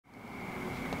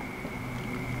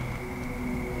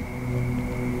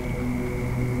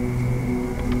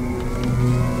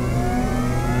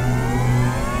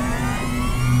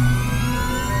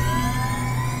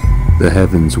The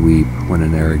heavens weep when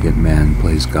an arrogant man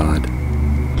plays God.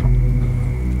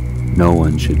 No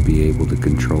one should be able to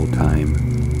control time.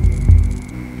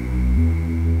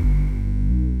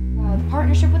 The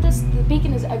partnership with this, the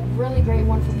beacon is a really great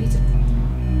one for pizza.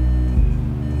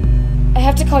 I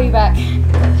have to call you back.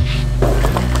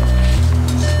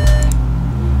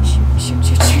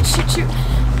 Shoot.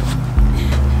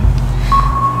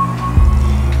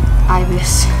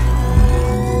 Ibis.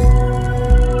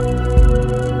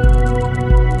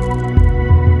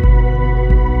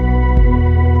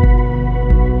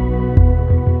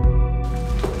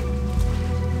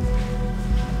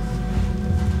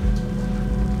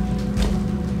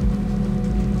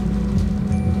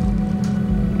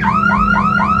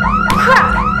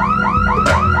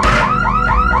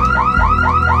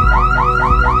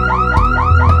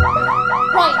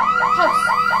 Rian, Haus,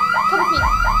 come with me.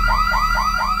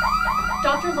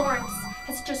 Dr. Lawrence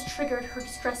has just triggered her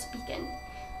distress beacon.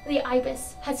 The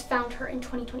Ibis has found her in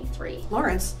 2023.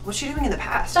 Lawrence, what's she doing in the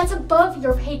past? That's above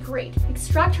your pay grade.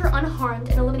 Extract her unharmed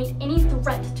and eliminate any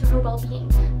threat to her well-being.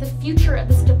 The future of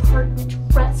this department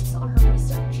rests on her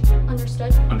research.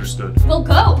 Understood? Understood. We'll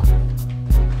go!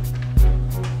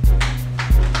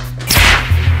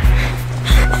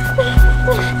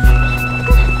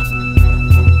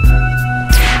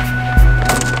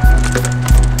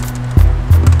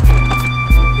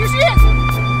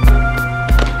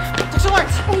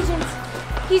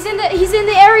 He's in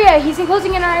the area. He's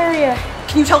enclosing in our area.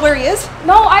 Can you tell where he is?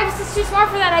 No, Ibis is too smart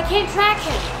for that. I can't track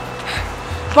him.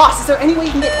 Boss, is there any way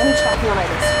you can get any tracking on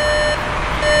Ibis?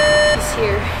 He's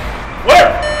here.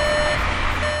 Where?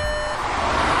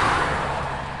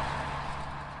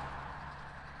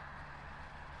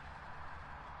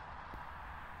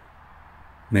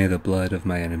 May the blood of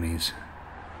my enemies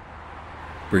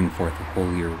bring forth a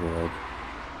holier world.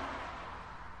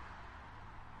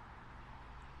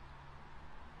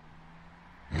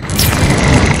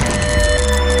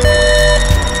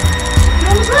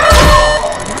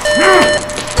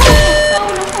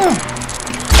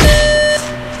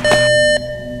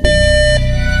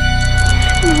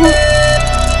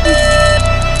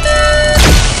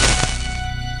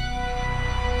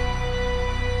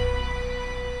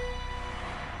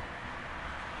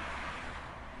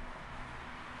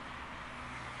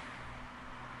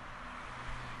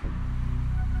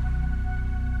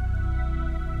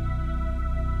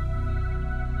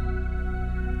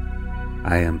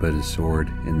 I am but a sword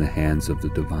in the hands of the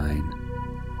divine.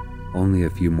 Only a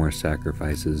few more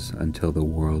sacrifices until the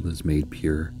world is made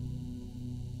pure.